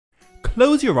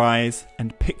close your eyes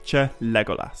and picture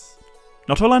Legolas.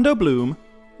 Not Orlando Bloom,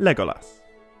 Legolas.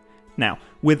 Now,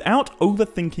 without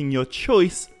overthinking your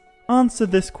choice, answer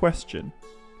this question.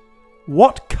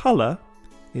 What colour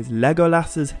is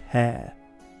Legolas's hair?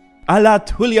 Alla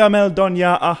Tulia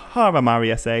Meldonia Ahara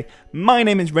Mariese, my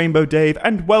name is Rainbow Dave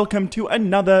and welcome to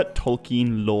another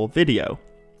Tolkien lore video.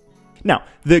 Now,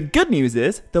 the good news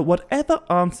is that whatever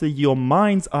answer your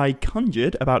mind's eye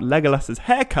conjured about Legolas's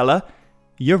hair colour,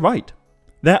 you're right.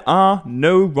 There are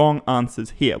no wrong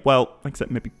answers here, well, except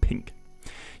maybe pink.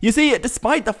 You see,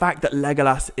 despite the fact that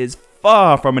Legolas is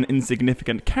far from an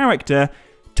insignificant character,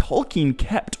 Tolkien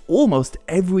kept almost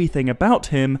everything about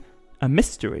him a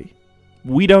mystery.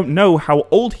 We don't know how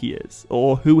old he is,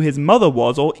 or who his mother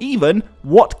was, or even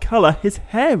what colour his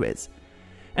hair is.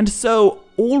 And so,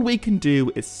 all we can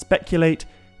do is speculate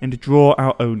and draw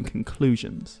our own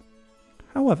conclusions.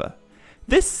 However,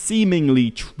 this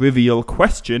seemingly trivial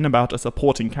question about a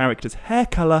supporting character's hair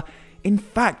colour in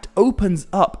fact opens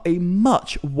up a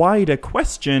much wider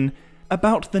question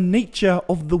about the nature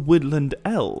of the woodland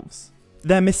elves,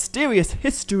 their mysterious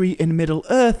history in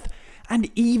Middle-earth, and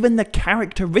even the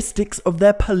characteristics of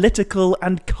their political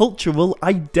and cultural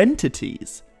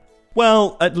identities.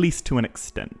 Well, at least to an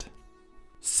extent.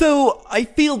 So, I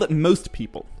feel that most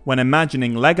people, when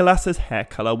imagining Legolas's hair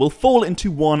colour, will fall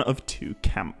into one of two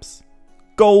camps.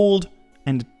 Gold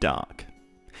and dark.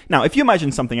 Now, if you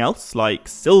imagine something else, like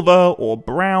silver or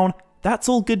brown, that's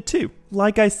all good too.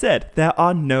 Like I said, there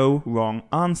are no wrong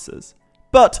answers.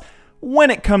 But when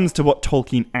it comes to what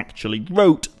Tolkien actually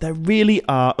wrote, there really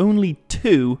are only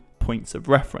two points of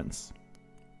reference.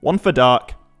 One for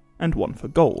dark, and one for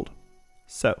gold.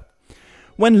 So,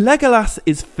 when Legolas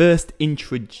is first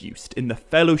introduced in the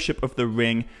Fellowship of the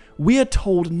Ring, we are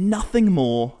told nothing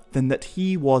more than that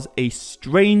he was a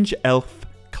strange elf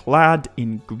clad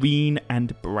in green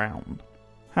and brown.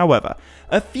 However,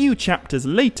 a few chapters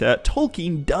later,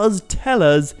 Tolkien does tell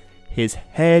us his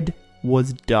head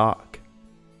was dark.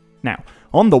 Now,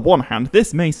 on the one hand,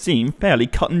 this may seem fairly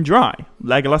cut and dry.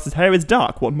 Legolas's hair is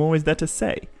dark, what more is there to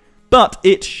say? But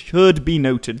it should be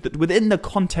noted that within the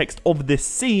context of this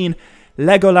scene,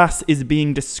 Legolas is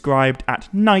being described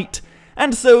at night,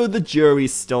 and so the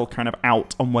jury's still kind of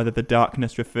out on whether the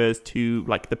darkness refers to,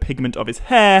 like, the pigment of his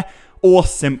hair, or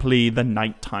simply the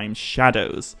nighttime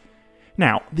shadows.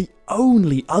 Now, the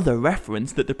only other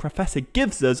reference that the professor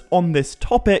gives us on this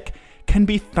topic can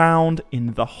be found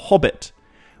in The Hobbit,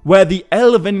 where the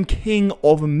Elven King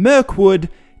of Mirkwood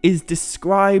is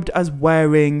described as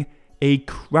wearing a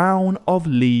crown of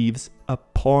leaves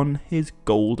upon his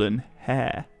golden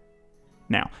hair.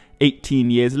 Now, 18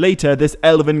 years later, this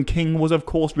Elven King was of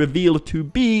course revealed to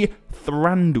be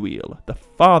Thranduil, the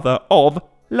father of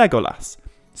Legolas.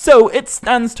 So it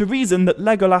stands to reason that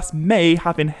Legolas may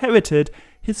have inherited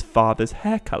his father's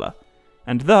hair colour,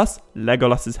 and thus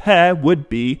Legolas's hair would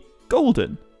be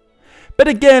golden. But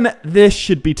again, this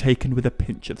should be taken with a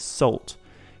pinch of salt,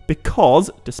 because,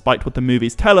 despite what the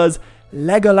movies tell us,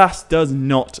 Legolas does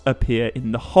not appear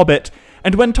in The Hobbit,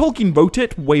 and when Tolkien wrote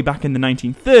it way back in the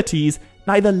 1930s,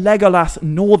 neither Legolas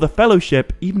nor the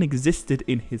Fellowship even existed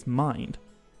in his mind.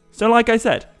 So like I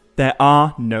said, there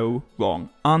are no wrong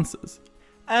answers.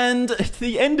 And at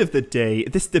the end of the day,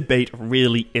 this debate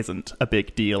really isn't a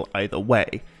big deal either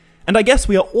way. And I guess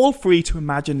we are all free to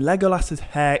imagine Legolas's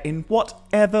hair in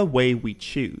whatever way we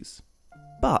choose.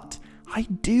 But I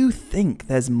do think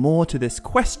there's more to this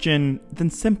question than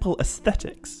simple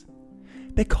aesthetics.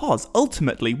 Because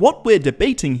ultimately, what we're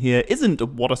debating here isn't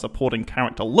what a supporting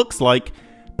character looks like,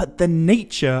 but the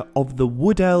nature of the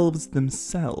wood-elves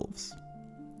themselves.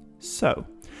 So,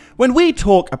 when we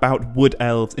talk about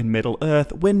wood-elves in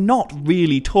Middle-earth, we're not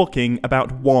really talking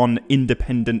about one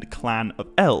independent clan of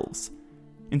elves.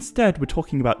 Instead, we're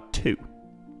talking about two.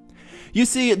 You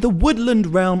see, the woodland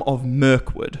realm of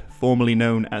Mirkwood, formerly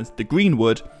known as the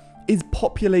Greenwood, is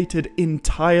populated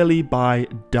entirely by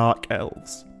dark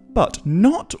elves. But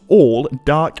not all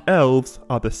dark elves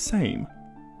are the same.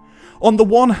 On the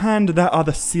one hand, there are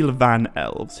the Sylvan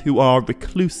elves, who are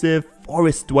reclusive,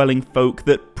 forest-dwelling folk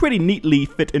that pretty neatly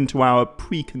fit into our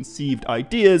preconceived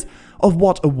ideas of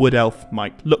what a wood elf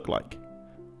might look like.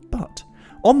 But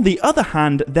on the other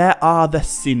hand, there are the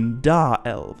Sindar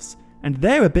elves, and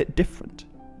they're a bit different.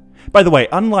 By the way,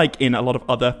 unlike in a lot of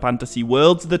other fantasy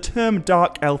worlds, the term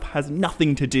dark elf has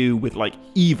nothing to do with, like,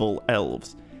 evil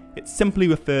elves. It simply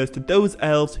refers to those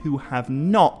elves who have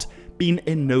not been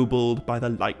ennobled by the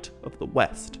light of the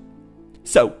West.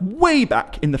 So, way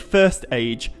back in the First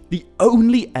Age, the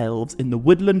only elves in the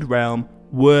woodland realm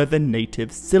were the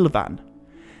native Sylvan.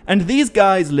 And these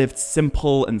guys lived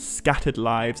simple and scattered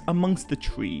lives amongst the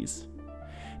trees.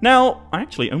 Now, I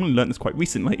actually only learned this quite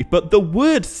recently, but the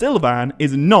word Sylvan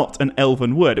is not an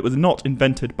elven word. It was not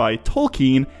invented by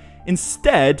Tolkien.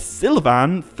 Instead,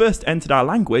 Sylvan first entered our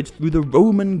language through the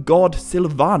Roman god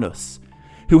Sylvanus,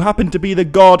 who happened to be the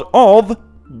god of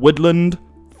woodland,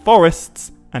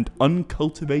 forests, and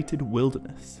uncultivated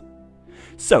wilderness.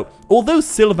 So, although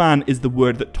Sylvan is the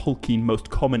word that Tolkien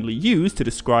most commonly used to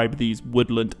describe these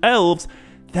woodland elves,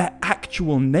 their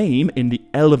actual name in the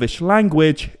Elvish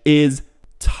language is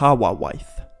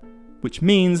Tawawaith, which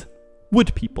means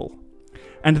wood people.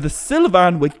 And the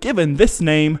Sylvan were given this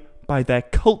name by their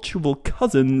cultural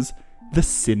cousins, the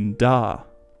Sindar.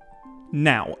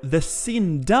 Now, the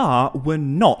Sindar were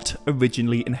not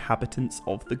originally inhabitants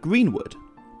of the Greenwood.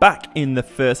 Back in the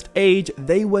First Age,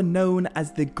 they were known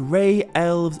as the Grey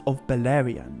Elves of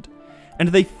Beleriand, and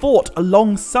they fought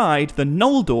alongside the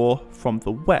Noldor from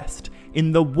the west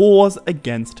in the wars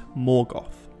against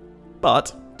Morgoth.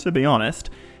 But, to be honest,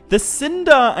 the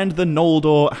Sindar and the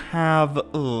Noldor have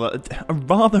a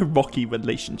rather rocky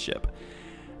relationship.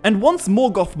 And once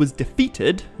Morgoth was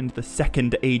defeated and the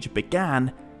Second Age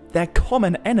began, their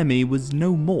common enemy was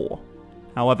no more.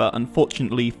 However,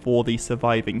 unfortunately for the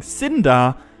surviving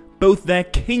Sindar, both their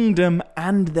kingdom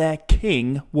and their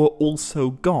king were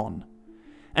also gone.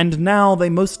 And now they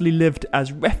mostly lived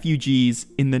as refugees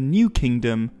in the new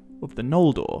kingdom of the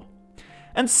Noldor.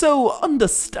 And so,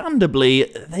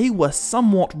 understandably, they were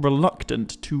somewhat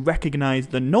reluctant to recognise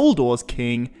the Noldor's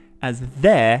king as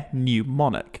their new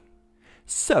monarch.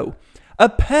 So, a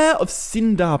pair of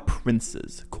Sindar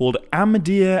princes called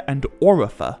Amdir and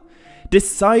Oropher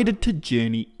decided to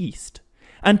journey east,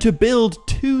 and to build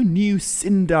two new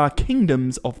Sindar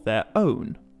kingdoms of their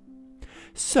own.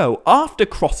 So, after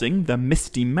crossing the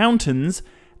Misty Mountains,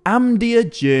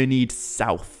 Amdir journeyed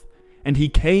south, and he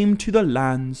came to the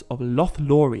lands of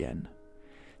Lothlorien.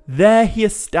 There he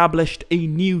established a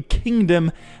new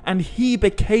kingdom, and he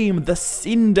became the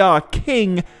Sindar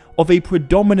king of a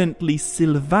predominantly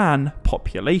Sylvan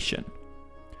population.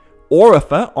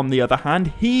 Oropher, on the other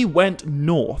hand, he went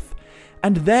north,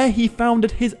 and there he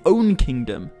founded his own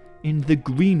kingdom in the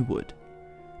Greenwood.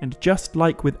 And just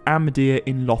like with Amdir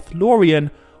in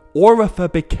Lothlorien,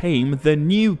 Oropher became the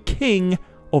new king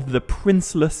of the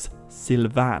princeless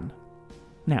Sylvan.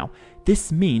 Now,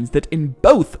 this means that in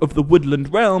both of the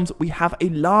woodland realms we have a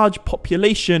large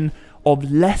population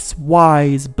of less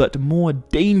wise but more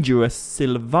dangerous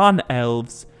Sylvan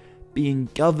elves being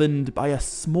governed by a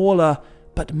smaller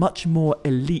but much more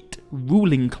elite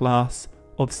ruling class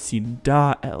of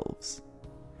Sindar elves.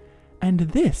 And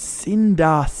this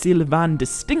Sindar-Sylvan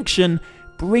distinction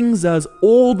brings us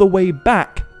all the way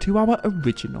back to our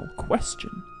original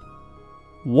question.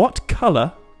 What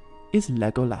colour is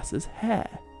Legolas's hair?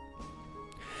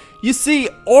 You see,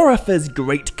 Oropher's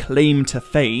great claim to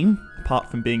fame, apart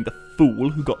from being the fool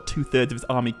who got 2/3 of his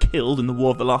army killed in the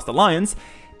War of the Last Alliance,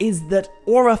 is that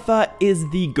Oropher is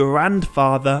the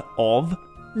grandfather of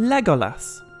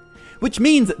Legolas. Which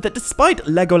means that despite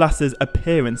Legolas's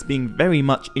appearance being very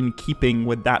much in keeping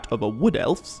with that of a wood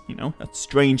elf, a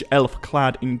strange elf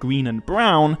clad in green and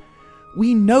brown,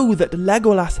 we know that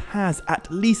Legolas has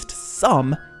at least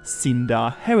some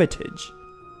Sindar heritage.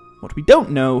 What we don't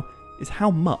know is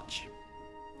how much.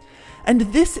 And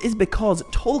this is because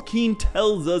Tolkien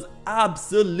tells us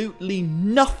absolutely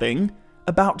nothing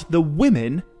about the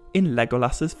women in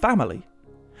Legolas's family.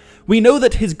 We know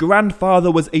that his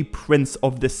grandfather was a prince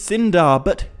of the Sindar,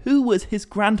 but who was his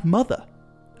grandmother?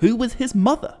 Who was his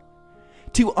mother?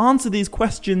 To answer these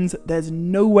questions, there's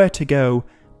nowhere to go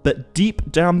but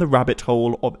deep down the rabbit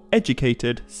hole of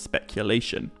educated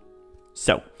speculation.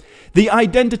 So, the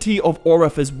identity of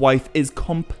Oropher's wife is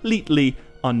completely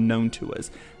unknown to us,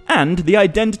 and the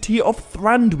identity of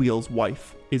Thranduil's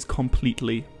wife is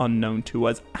completely unknown to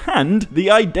us, and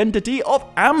the identity of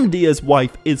Amdir's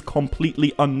wife is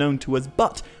completely unknown to us,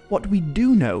 but what we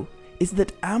do know is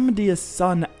that Amdir's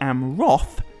son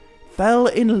Amroth fell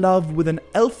in love with an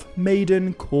elf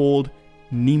maiden called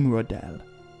Nimrodel.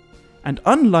 And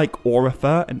unlike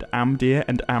Oropher and Amdir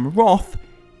and Amroth,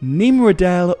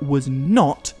 Nimrodel was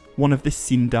not one of the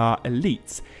Sindar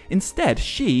elites. Instead,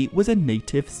 she was a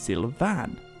native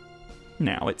Sylvan.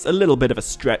 Now, it's a little bit of a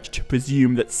stretch to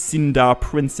presume that Sindar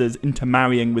princes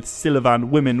intermarrying with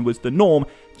Sylvan women was the norm,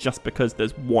 just because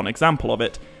there's one example of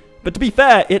it. But to be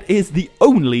fair, it is the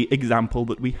only example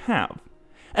that we have.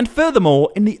 And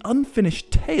furthermore, in the Unfinished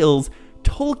Tales,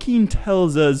 Tolkien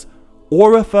tells us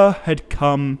Oropher had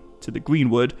come to the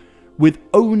Greenwood with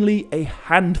only a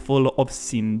handful of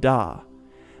Sindar,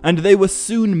 and they were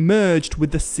soon merged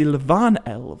with the Sylvan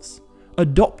elves,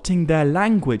 adopting their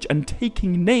language and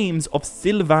taking names of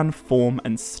Sylvan form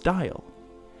and style.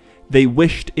 They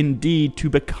wished indeed to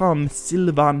become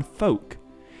Sylvan folk,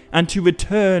 and to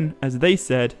return, as they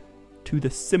said, to the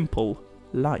simple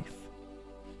life.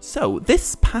 So,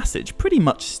 this passage pretty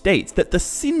much states that the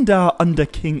Sindar under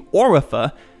King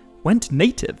Oropher went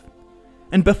native,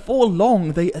 and before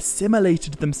long they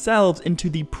assimilated themselves into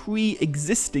the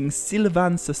pre-existing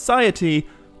Sylvan society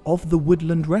of the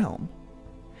Woodland Realm.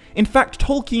 In fact,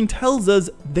 Tolkien tells us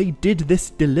they did this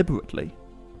deliberately.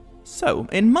 So,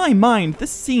 in my mind,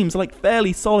 this seems like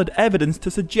fairly solid evidence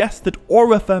to suggest that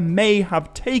Oropher may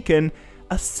have taken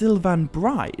a Sylvan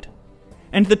bride,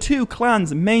 and the two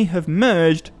clans may have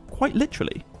merged quite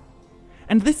literally.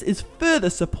 And this is further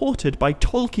supported by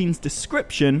Tolkien's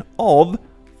description of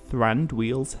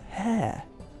Thranduil's hair.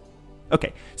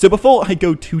 Okay, so before I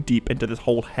go too deep into this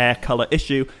whole hair colour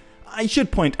issue, I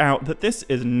should point out that this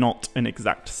is not an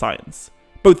exact science.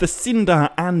 Both the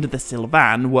Sindar and the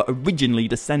Sylvan were originally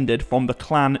descended from the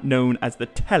clan known as the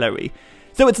Teleri,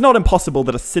 so it's not impossible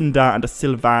that a Sindar and a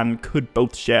Sylvan could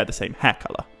both share the same hair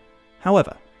colour.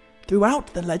 However,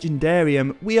 throughout the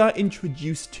Legendarium, we are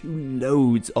introduced to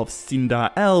loads of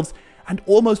Sindar elves, and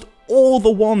almost all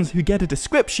the ones who get a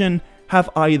description have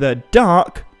either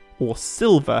dark or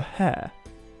silver hair.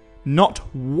 Not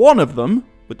one of them,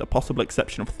 with the possible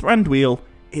exception of Thranduil,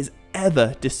 is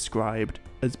ever described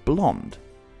as blonde.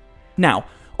 Now,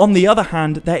 on the other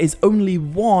hand, there is only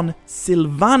one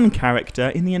Sylvan character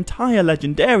in the entire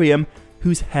Legendarium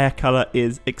whose hair colour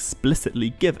is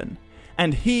explicitly given,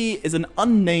 and he is an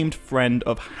unnamed friend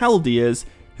of Haldir's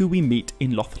who we meet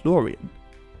in Lothlorien.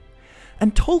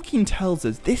 And Tolkien tells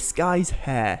us this guy's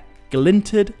hair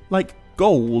glinted like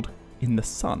gold in the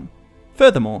sun.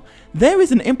 Furthermore, there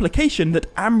is an implication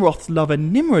that Amroth's lover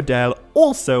Nimrodel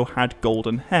also had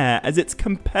golden hair, as it's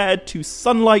compared to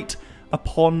sunlight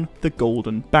upon the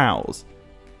golden boughs.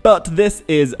 But this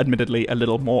is admittedly a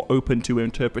little more open to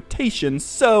interpretation,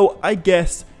 so I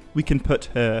guess we can put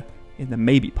her in the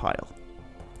maybe pile.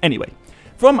 Anyway,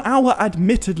 from our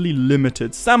admittedly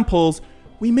limited samples,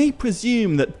 we may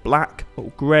presume that black or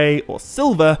grey or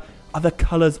silver are the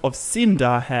colours of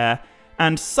Sindar hair,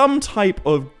 and some type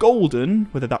of golden,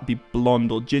 whether that be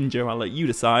blonde or ginger, I'll let you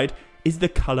decide, is the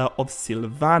colour of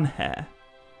Sylvan hair.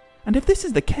 And if this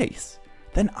is the case,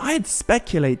 then I'd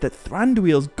speculate that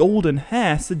Thranduil's golden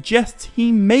hair suggests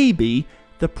he may be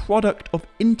the product of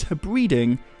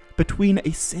interbreeding between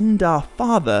a Sindar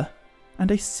father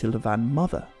and a Sylvan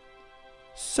mother.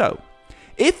 So,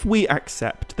 if we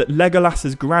accept that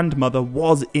Legolas's grandmother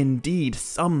was indeed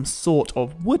some sort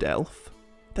of wood elf,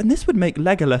 then this would make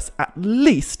Legolas at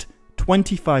least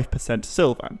 25%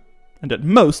 Sylvan, and at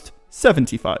most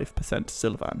 75%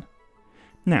 Sylvan.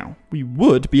 Now, we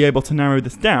would be able to narrow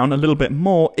this down a little bit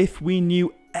more if we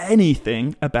knew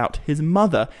anything about his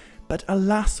mother, but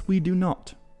alas we do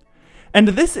not. And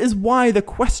this is why the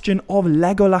question of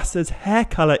Legolas's hair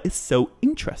colour is so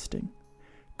interesting.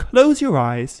 Close your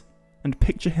eyes and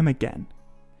picture him again.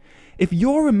 If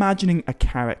you're imagining a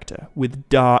character with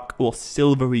dark or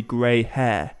silvery grey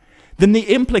hair, then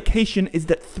the implication is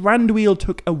that Thranduil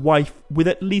took a wife with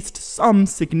at least some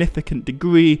significant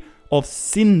degree of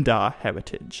Sindar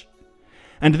heritage.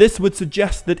 And this would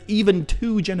suggest that even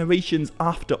 2 generations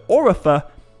after Oropher,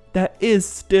 there is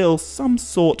still some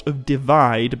sort of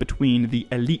divide between the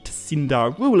elite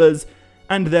Sindar rulers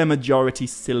and their majority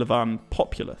Sylvan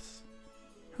populace.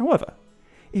 However,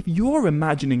 if you're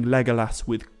imagining Legolas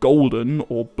with golden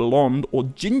or blonde or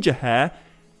ginger hair,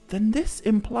 then this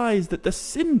implies that the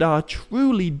Sindar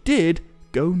truly did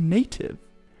go native,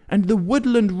 and the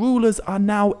woodland rulers are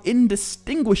now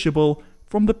indistinguishable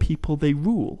from the people they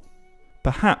rule.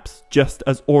 Perhaps, just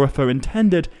as Oropher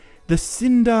intended, the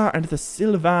Sindar and the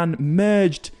Sylvan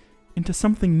merged into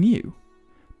something new.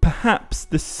 Perhaps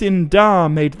the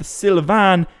Sindar made the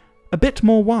Sylvan a bit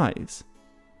more wise,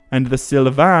 and the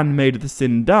Sylvan made the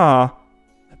Sindar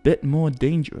a bit more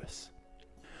dangerous.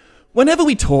 Whenever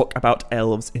we talk about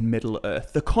elves in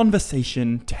Middle-earth, the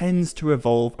conversation tends to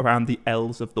revolve around the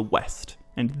elves of the West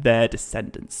and their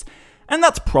descendants. And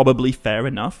that's probably fair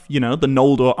enough. You know, the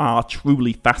Noldor are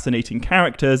truly fascinating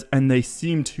characters, and they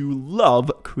seem to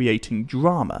love creating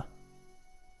drama.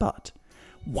 But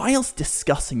whilst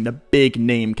discussing the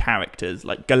big-name characters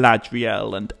like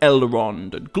Galadriel and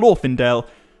Elrond and Glorfindel,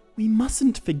 we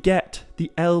mustn't forget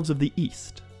the elves of the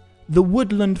East, the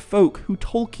woodland folk who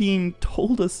Tolkien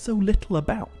told us so little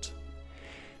about.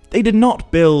 They did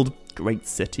not build great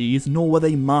cities, nor were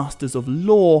they masters of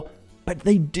lore, but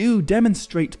they do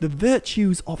demonstrate the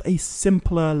virtues of a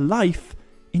simpler life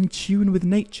in tune with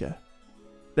nature.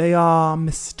 They are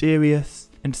mysterious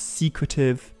and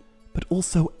secretive, but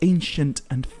also ancient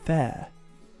and fair.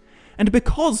 And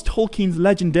because Tolkien's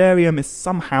legendarium is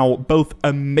somehow both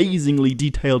amazingly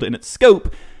detailed in its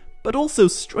scope, but also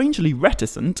strangely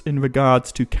reticent in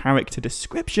regards to character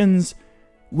descriptions,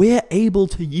 we're able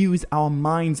to use our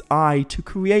mind's eye to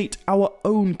create our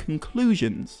own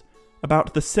conclusions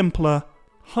about the simpler,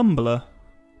 humbler,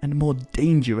 and more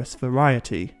dangerous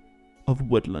variety of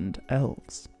woodland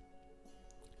elves.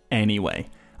 Anyway,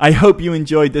 I hope you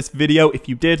enjoyed this video. If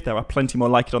you did, there are plenty more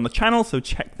like it on the channel, so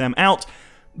check them out.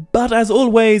 But as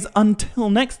always, until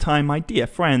next time, my dear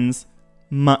friends,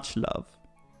 much love.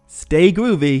 Stay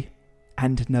groovy,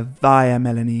 and Navaya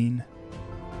Melanin.